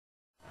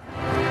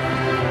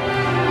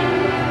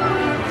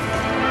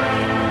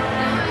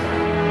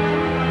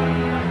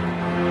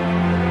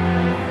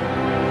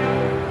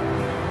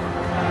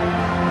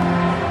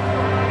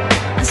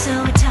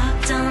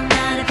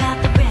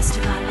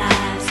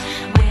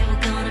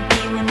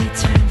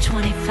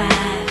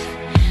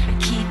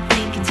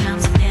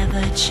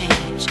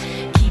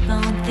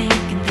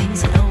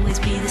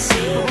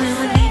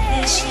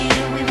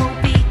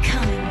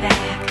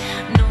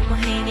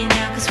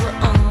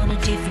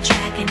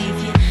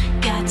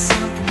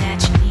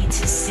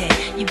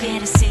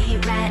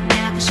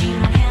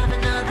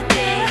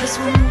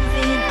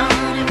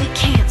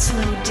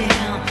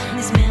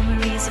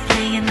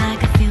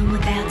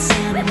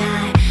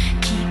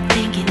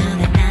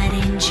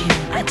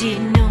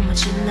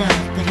much you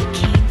love, but it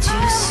came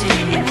too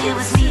soon. And it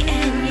was me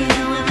and you,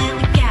 and then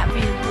we got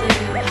real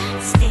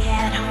blue. Stay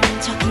at home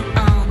talking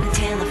on the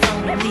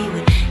telephone, and we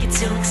would get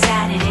so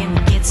excited and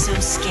we'd get so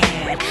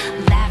scared,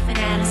 laughing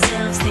at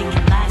ourselves,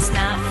 thinking life's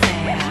not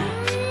fair.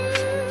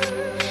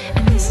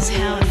 And this is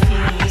how it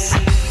feels.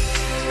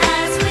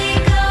 As we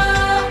go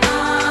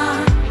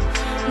on,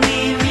 we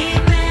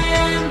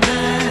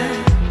remember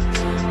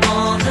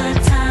all the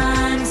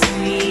times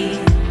we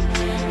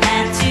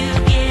had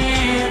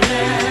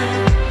together.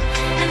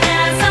 And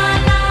as our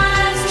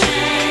lives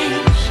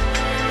change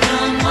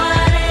from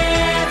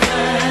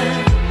whatever,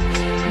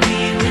 we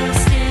will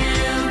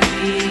still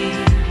be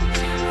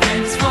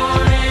friends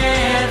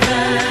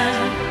forever.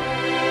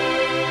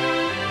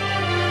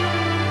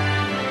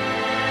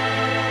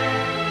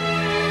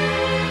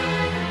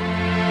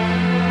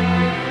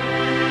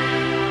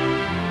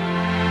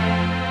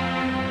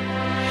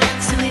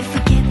 So if we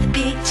get the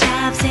big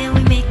jobs and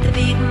we make the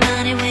big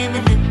money, when we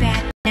look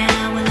back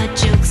now, will our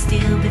jokes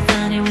still be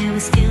funny? Will we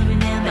still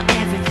remember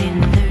everything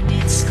we learned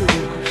in school?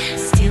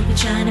 Still be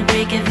trying to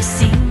break every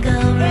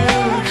single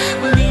rule?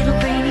 Will little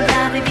brainy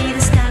Bobby be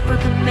the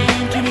stockbroker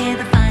man? Can he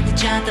ever find a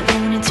job that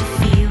won't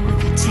interfere with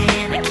the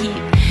tan? I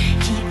keep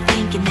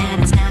thinking that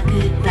it's not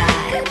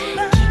goodbye.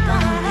 Keep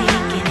on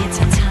thinking it's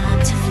our time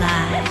to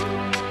fly.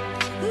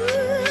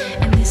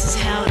 And this is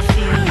how it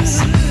feels.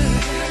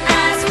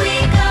 As we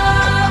go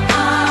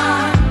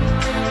on,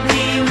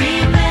 we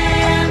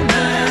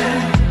remember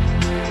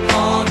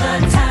all the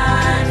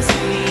times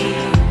we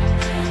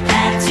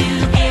had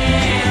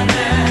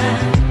together.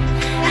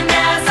 And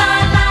as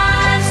our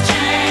lives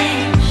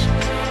change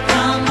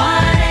from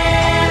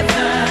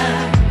whatever,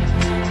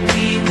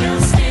 we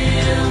will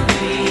still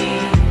be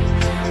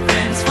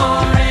friends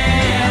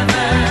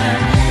forever.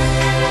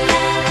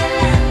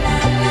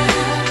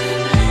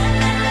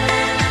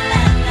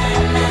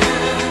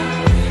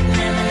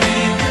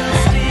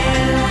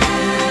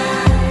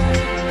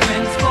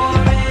 Friends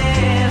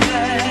forever.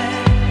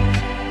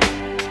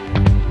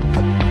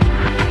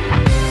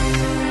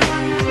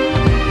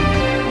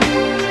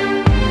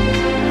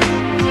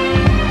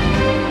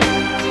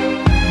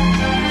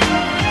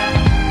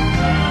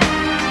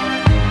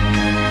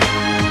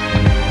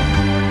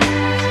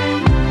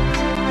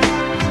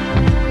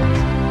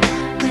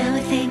 Will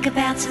we think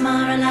about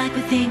tomorrow like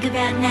we think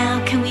about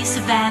now? Can we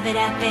survive it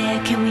out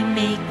there? Can we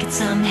make it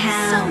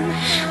somehow?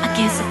 I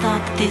guess I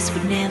thought that this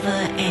would never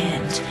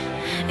end,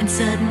 and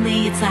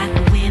suddenly it's like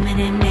we're women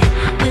and men.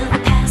 Will the